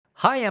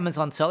Hi,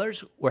 Amazon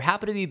sellers. We're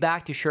happy to be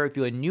back to share with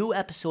you a new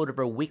episode of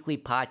our weekly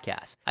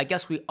podcast. I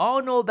guess we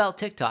all know about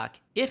TikTok.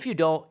 If you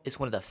don't, it's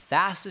one of the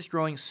fastest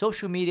growing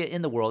social media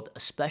in the world,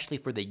 especially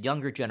for the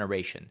younger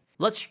generation.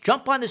 Let's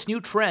jump on this new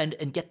trend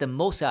and get the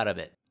most out of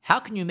it. How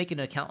can you make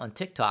an account on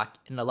TikTok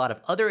and a lot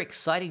of other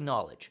exciting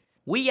knowledge?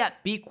 We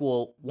at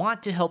BeQool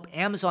want to help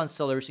Amazon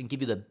sellers and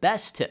give you the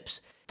best tips.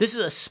 This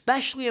is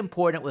especially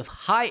important with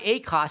high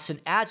ACoS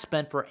and ad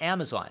spend for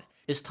Amazon.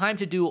 It's time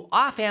to do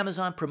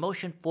off-Amazon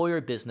promotion for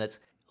your business.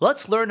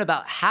 Let's learn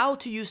about how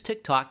to use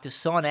TikTok to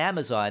sell on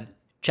Amazon.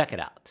 Check it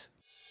out.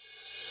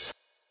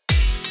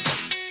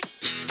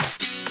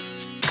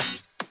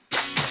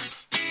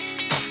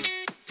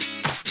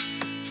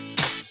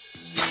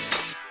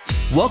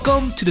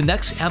 Welcome to the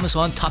next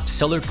Amazon Top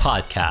Seller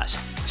Podcast.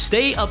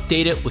 Stay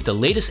updated with the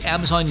latest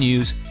Amazon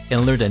news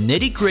and learn the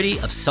nitty-gritty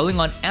of selling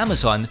on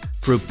Amazon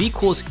through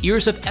BeQool's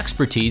years of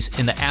expertise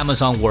in the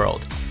Amazon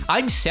world.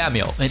 I'm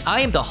Samuel, and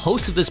I am the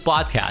host of this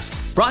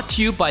podcast, brought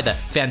to you by the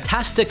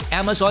fantastic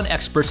Amazon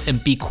experts in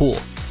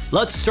BeQool.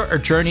 Let's start our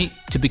journey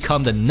to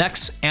become the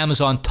next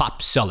Amazon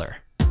top seller.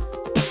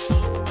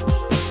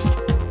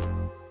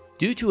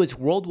 Due to its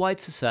worldwide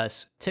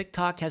success,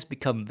 TikTok has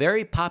become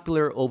very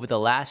popular over the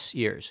last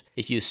years.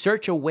 If you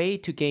search a way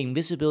to gain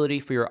visibility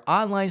for your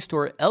online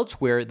store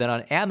elsewhere than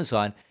on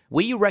Amazon,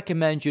 we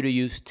recommend you to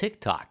use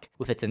TikTok.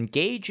 With its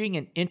engaging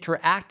and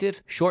interactive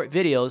short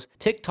videos,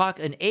 TikTok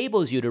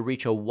enables you to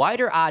reach a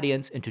wider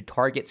audience and to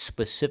target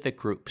specific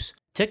groups.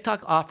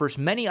 TikTok offers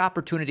many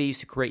opportunities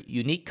to create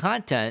unique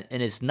content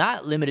and is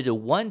not limited to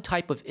one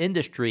type of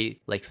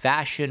industry like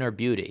fashion or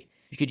beauty.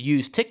 You could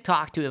use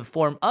TikTok to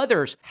inform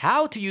others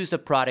how to use the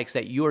products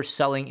that you're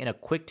selling in a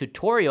quick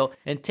tutorial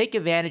and take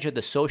advantage of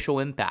the social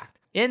impact.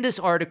 In this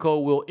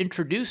article, we'll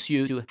introduce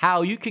you to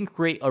how you can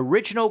create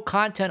original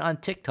content on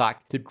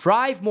TikTok to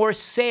drive more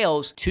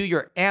sales to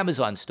your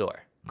Amazon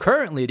store.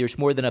 Currently, there's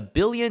more than 1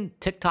 billion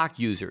TikTok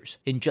users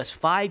in just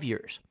 5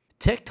 years.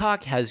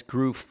 TikTok has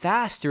grew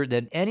faster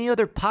than any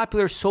other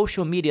popular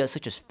social media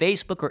such as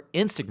Facebook or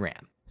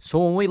Instagram.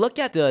 So when we look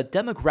at the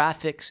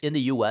demographics in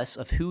the US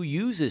of who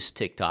uses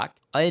TikTok,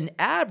 on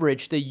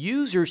average, the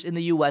users in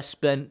the US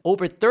spend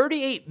over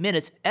 38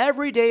 minutes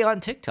every day on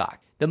TikTok.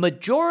 The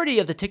majority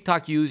of the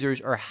TikTok users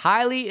are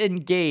highly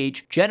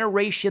engaged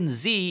Generation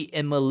Z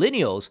and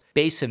millennials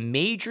based in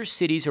major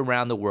cities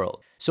around the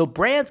world. So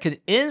brands can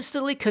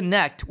instantly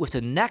connect with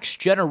the next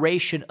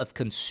generation of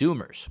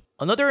consumers.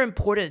 Another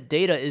important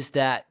data is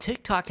that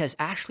TikTok has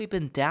actually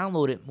been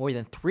downloaded more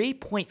than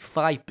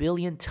 3.5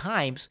 billion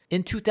times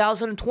in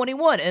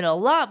 2021 and a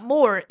lot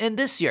more in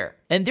this year.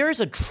 And there's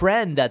a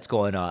trend that's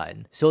going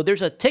on. So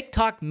there's a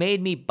TikTok made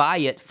me buy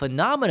it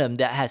phenomenon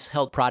that has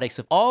helped products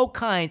of all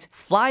kinds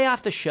fly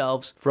off the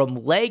shelves,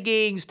 from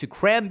leggings to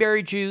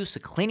cranberry juice to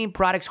cleaning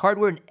products,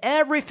 hardware, and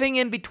everything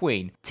in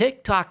between.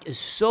 TikTok is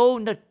so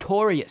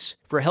notorious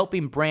for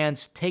helping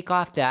brands take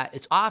off that.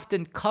 It's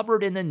often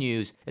covered in the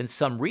news, and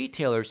some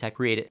retailers have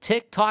created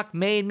TikTok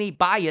made me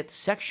buy it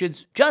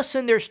sections just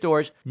in their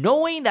stores,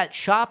 knowing that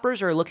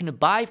shoppers are looking to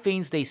buy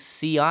things they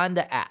see on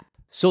the app.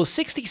 So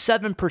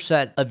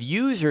 67% of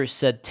users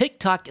said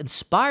TikTok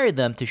inspired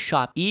them to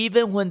shop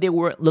even when they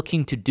weren't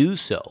looking to do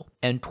so.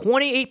 And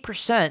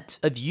 28%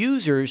 of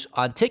users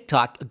on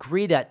TikTok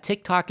agree that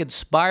TikTok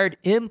inspired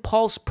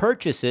impulse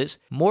purchases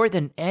more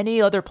than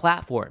any other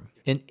platform.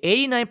 And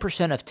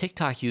 89% of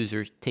TikTok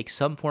users take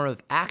some form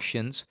of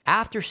actions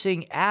after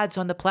seeing ads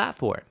on the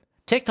platform.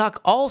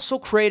 TikTok also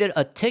created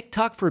a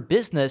TikTok for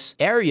Business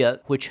area,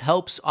 which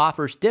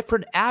offers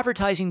different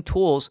advertising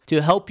tools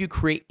to help you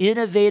create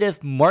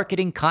innovative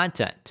marketing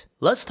content.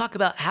 Let's talk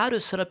about how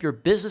to set up your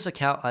business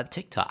account on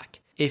TikTok.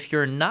 If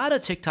you're not a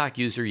TikTok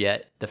user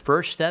yet, the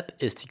first step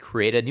is to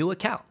create a new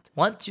account.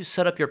 Once you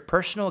set up your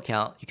personal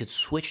account, you can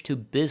switch to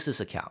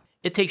business account.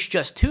 It takes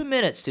just 2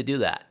 minutes to do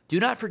that. Do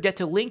not forget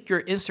to link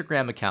your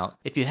Instagram account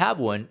if you have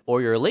one,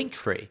 or your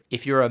Linktree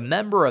if you're a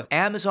member of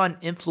Amazon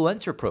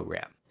Influencer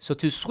Program. So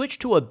to switch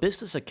to a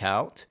business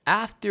account,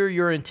 after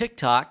you're in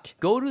TikTok,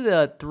 go to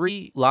the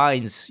 3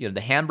 lines, the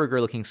hamburger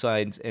looking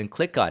signs, and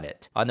click on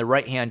it on the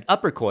right-hand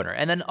upper corner.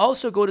 And then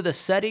also go to the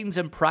settings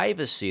and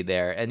privacy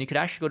there, and you can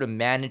actually go to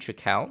manage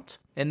account.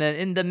 And then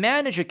in the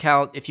manage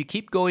account, if you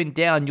keep going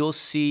down, you'll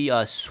see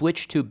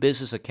switch to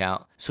business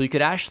account. So you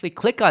could actually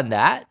click on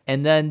that,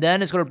 and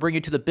then it's going to bring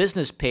you to the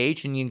business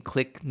page, and you can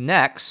click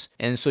next.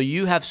 And so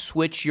you have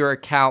switched your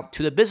account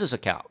to the business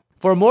account.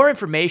 For more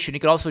information, you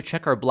can also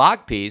check our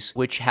blog piece,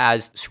 which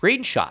has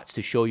screenshots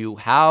to show you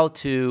how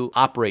to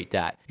operate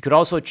that. You could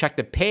also check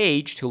the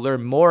page to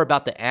learn more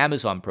about the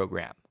Amazon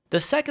program. The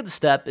second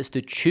step is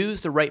to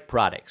choose the right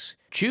products.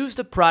 Choose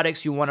the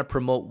products you want to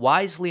promote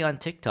wisely on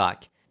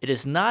TikTok. It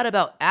is not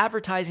about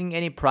advertising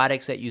any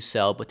products that you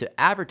sell, but to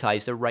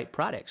advertise the right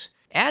products.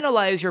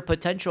 Analyze your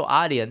potential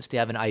audience to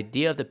have an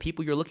idea of the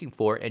people you're looking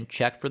for and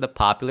check for the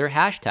popular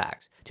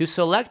hashtags. To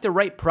select the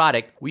right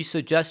product, we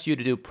suggest you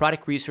to do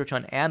product research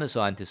on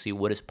Amazon to see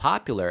what is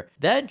popular,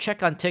 then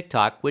check on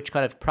TikTok which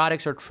kind of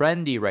products are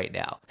trendy right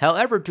now.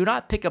 However, do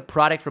not pick a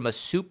product from a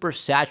super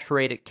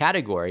saturated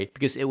category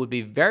because it would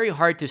be very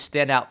hard to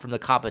stand out from the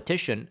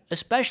competition,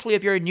 especially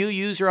if you're a new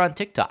user on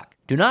TikTok.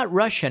 Do not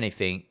rush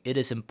anything. It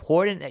is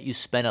important that you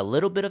spend a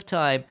little bit of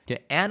time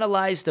to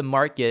analyze the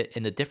market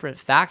and the different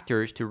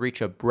factors to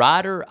reach a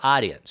broader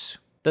audience.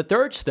 The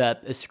third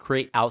step is to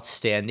create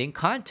outstanding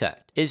content.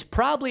 It's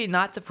probably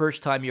not the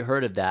first time you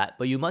heard of that,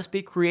 but you must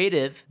be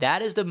creative.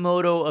 That is the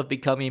motto of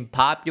becoming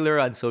popular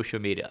on social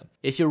media.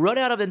 If you run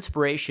out of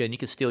inspiration, you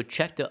can still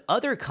check the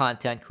other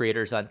content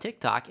creators on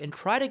TikTok and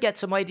try to get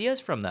some ideas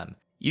from them.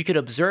 You can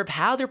observe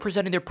how they're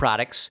presenting their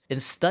products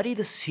and study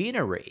the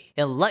scenery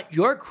and let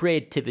your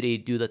creativity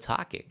do the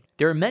talking.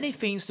 There are many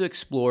things to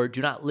explore.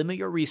 Do not limit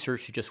your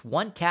research to just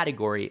one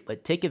category,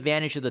 but take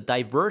advantage of the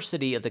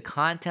diversity of the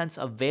contents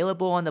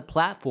available on the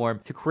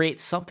platform to create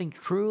something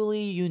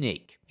truly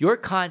unique. Your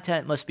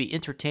content must be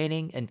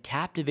entertaining and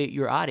captivate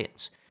your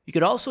audience. You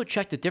could also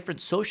check the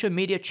different social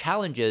media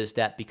challenges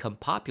that become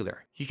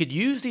popular. You could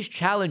use these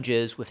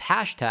challenges with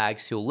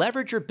hashtags to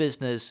leverage your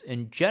business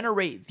and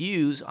generate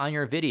views on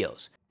your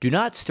videos. Do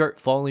not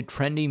start following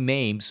trending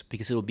memes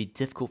because it will be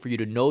difficult for you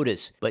to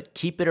notice, but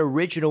keep it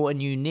original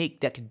and unique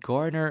that could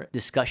garner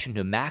discussion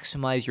to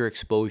maximize your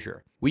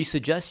exposure. We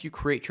suggest you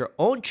create your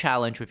own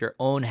challenge with your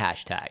own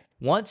hashtag.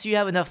 Once you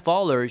have enough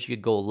followers, you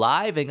could go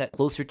live and get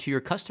closer to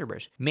your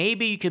customers.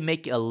 Maybe you can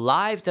make a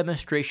live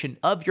demonstration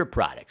of your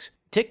products.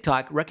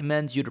 TikTok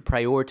recommends you to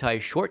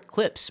prioritize short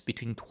clips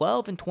between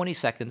 12 and 20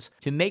 seconds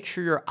to make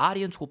sure your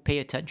audience will pay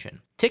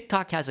attention.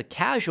 TikTok has a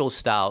casual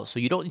style, so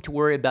you don't need to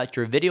worry about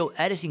your video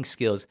editing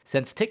skills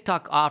since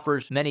TikTok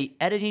offers many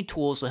editing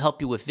tools to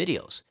help you with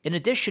videos. In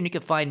addition, you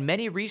can find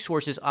many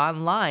resources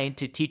online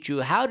to teach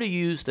you how to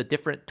use the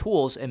different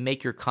tools and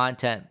make your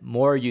content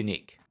more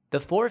unique. The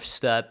fourth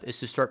step is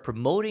to start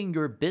promoting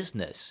your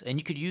business, and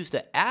you could use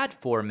the ad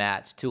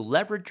formats to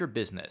leverage your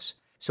business.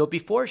 So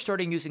before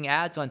starting using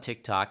ads on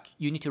TikTok,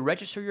 you need to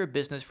register your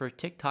business for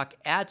TikTok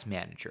Ads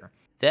Manager.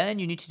 Then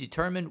you need to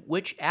determine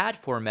which ad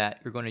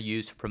format you're going to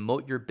use to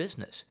promote your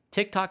business.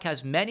 TikTok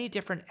has many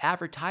different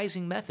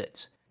advertising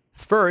methods.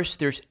 First,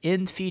 there's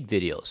in-feed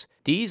videos.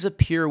 These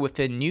appear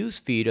within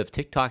newsfeed of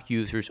TikTok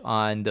users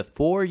on the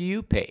For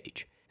You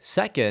page.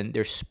 Second,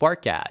 there's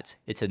Spark Ads.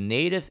 It's a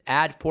native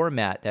ad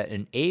format that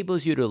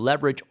enables you to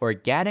leverage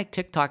organic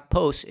TikTok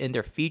posts and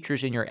their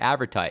features in your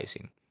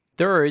advertising.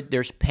 Third,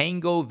 there's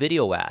Pango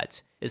Video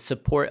Ads. It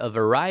supports a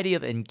variety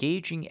of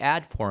engaging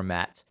ad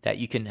formats that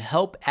you can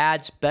help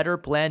ads better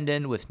blend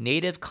in with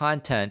native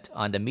content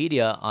on the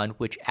media on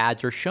which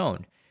ads are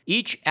shown.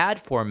 Each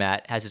ad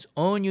format has its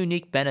own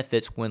unique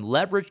benefits when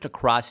leveraged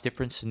across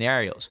different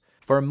scenarios.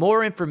 For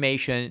more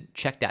information,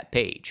 check that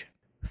page.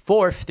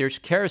 Fourth, there's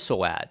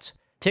Carousel Ads.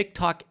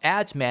 TikTok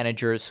Ads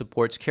Manager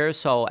supports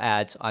carousel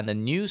ads on the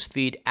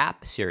Newsfeed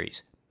app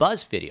series,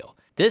 Buzz Video.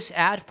 This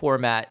ad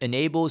format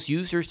enables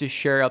users to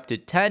share up to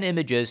 10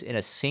 images in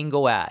a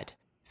single ad.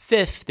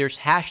 Fifth, there's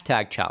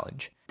Hashtag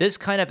Challenge. This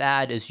kind of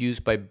ad is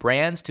used by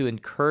brands to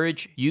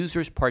encourage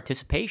users'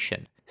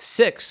 participation.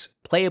 Sixth,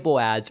 playable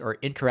ads are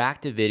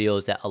interactive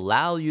videos that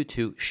allow you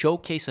to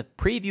showcase a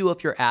preview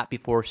of your app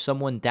before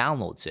someone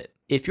downloads it.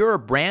 If you're a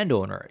brand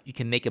owner, you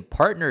can make a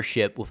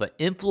partnership with an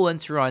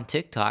influencer on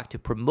TikTok to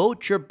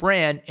promote your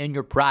brand and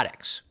your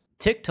products.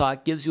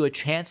 TikTok gives you a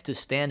chance to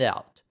stand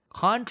out.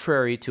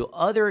 Contrary to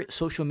other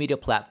social media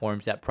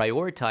platforms that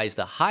prioritize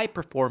the high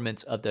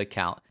performance of the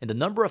account and the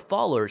number of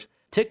followers,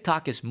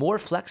 TikTok is more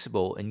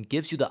flexible and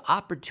gives you the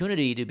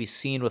opportunity to be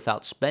seen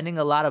without spending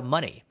a lot of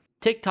money.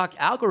 TikTok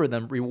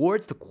algorithm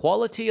rewards the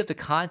quality of the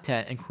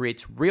content and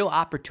creates real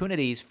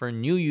opportunities for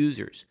new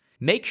users.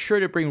 Make sure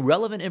to bring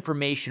relevant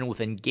information with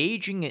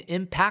engaging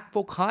and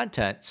impactful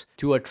contents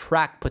to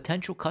attract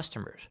potential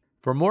customers.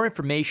 For more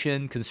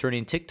information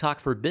concerning TikTok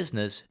for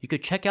Business, you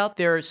could check out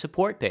their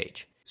support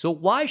page. So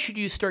why should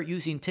you start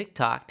using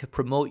TikTok to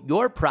promote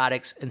your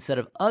products instead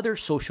of other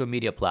social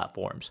media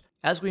platforms?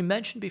 As we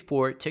mentioned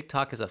before,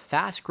 TikTok is a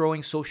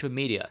fast-growing social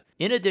media.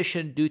 In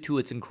addition, due to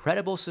its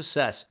incredible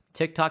success,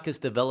 TikTok is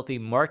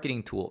developing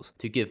marketing tools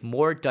to give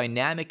more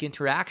dynamic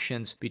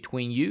interactions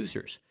between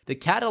users. The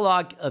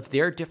catalog of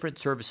their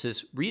different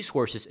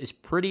resources is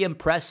pretty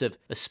impressive,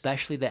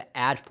 especially the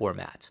ad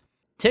formats.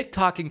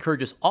 TikTok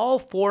encourages all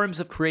forms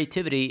of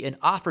creativity and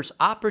offers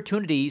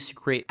opportunities to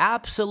create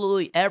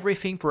absolutely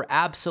everything for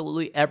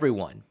absolutely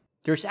everyone.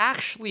 There's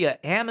actually an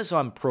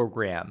Amazon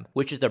program,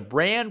 which is the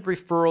Brand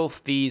Referral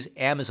Fees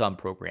Amazon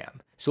program.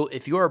 So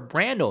if you're a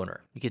brand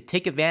owner, you can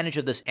take advantage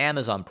of this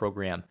Amazon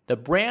program. The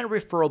Brand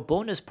Referral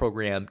Bonus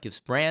program gives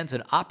brands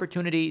an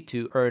opportunity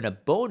to earn a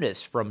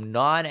bonus from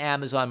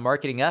non-Amazon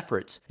marketing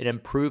efforts and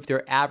improve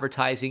their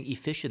advertising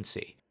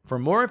efficiency. For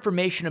more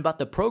information about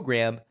the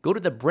program, go to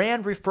the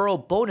Brand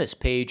Referral Bonus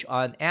page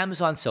on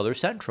Amazon Seller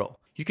Central.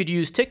 You could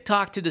use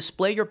TikTok to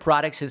display your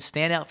products and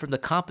stand out from the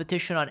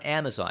competition on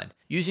Amazon.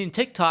 Using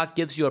TikTok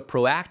gives you a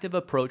proactive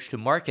approach to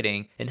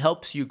marketing and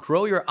helps you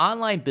grow your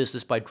online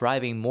business by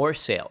driving more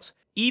sales.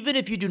 Even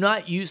if you do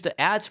not use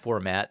the ads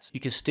formats, you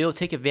can still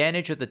take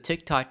advantage of the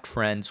TikTok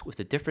trends with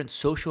the different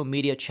social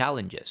media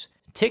challenges.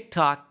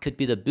 TikTok could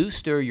be the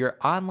booster your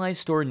online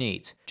store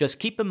needs. Just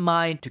keep in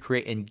mind to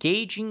create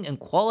engaging and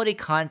quality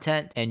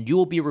content and you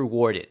will be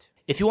rewarded.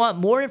 If you want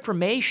more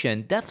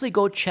information, definitely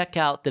go check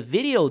out the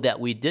video that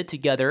we did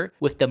together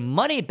with the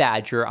Money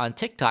Badger on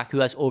TikTok, who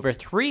has over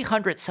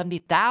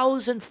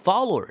 370,000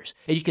 followers.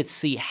 And you could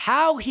see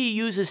how he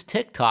uses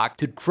TikTok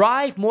to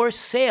drive more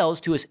sales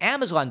to his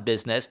Amazon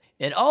business.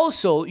 And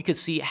also, you could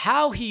see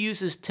how he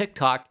uses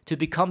TikTok to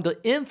become the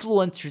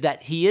influencer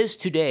that he is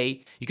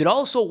today. You could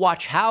also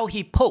watch how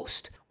he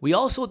posts. We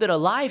also did a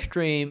live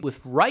stream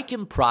with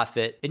Riken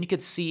Profit, and you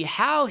can see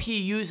how he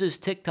uses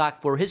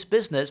TikTok for his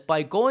business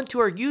by going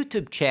to our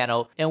YouTube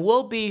channel, and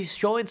we'll be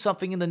showing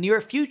something in the near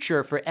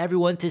future for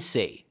everyone to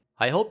see.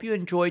 I hope you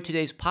enjoyed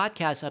today's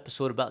podcast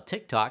episode about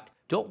TikTok.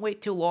 Don't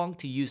wait too long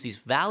to use these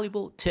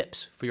valuable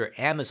tips for your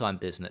Amazon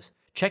business.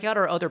 Check out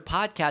our other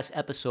podcast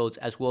episodes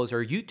as well as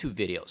our YouTube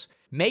videos.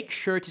 Make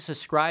sure to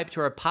subscribe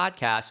to our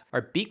podcast.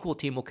 Our Be Cool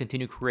team will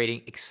continue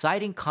creating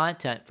exciting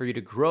content for you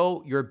to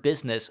grow your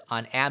business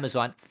on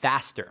Amazon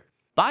faster.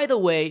 By the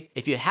way,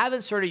 if you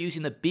haven't started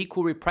using the Be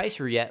Cool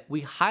Repricer yet,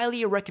 we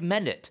highly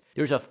recommend it.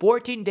 There's a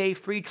 14-day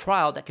free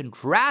trial that can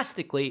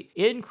drastically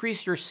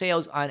increase your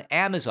sales on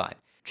Amazon.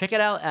 Check it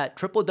out at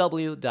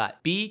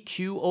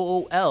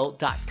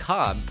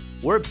www.bqool.com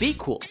or Be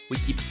Cool. We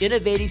keep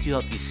innovating to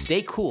help you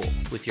stay cool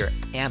with your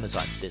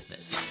Amazon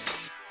business.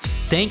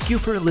 Thank you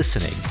for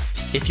listening.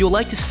 If you'd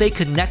like to stay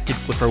connected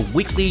with our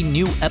weekly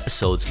new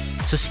episodes,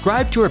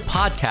 subscribe to our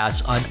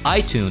podcast on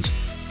iTunes,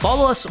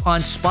 follow us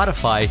on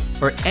Spotify,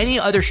 or any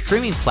other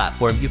streaming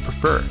platform you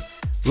prefer.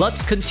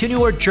 Let's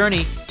continue our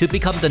journey to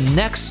become the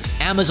next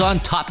Amazon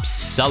top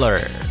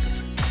seller.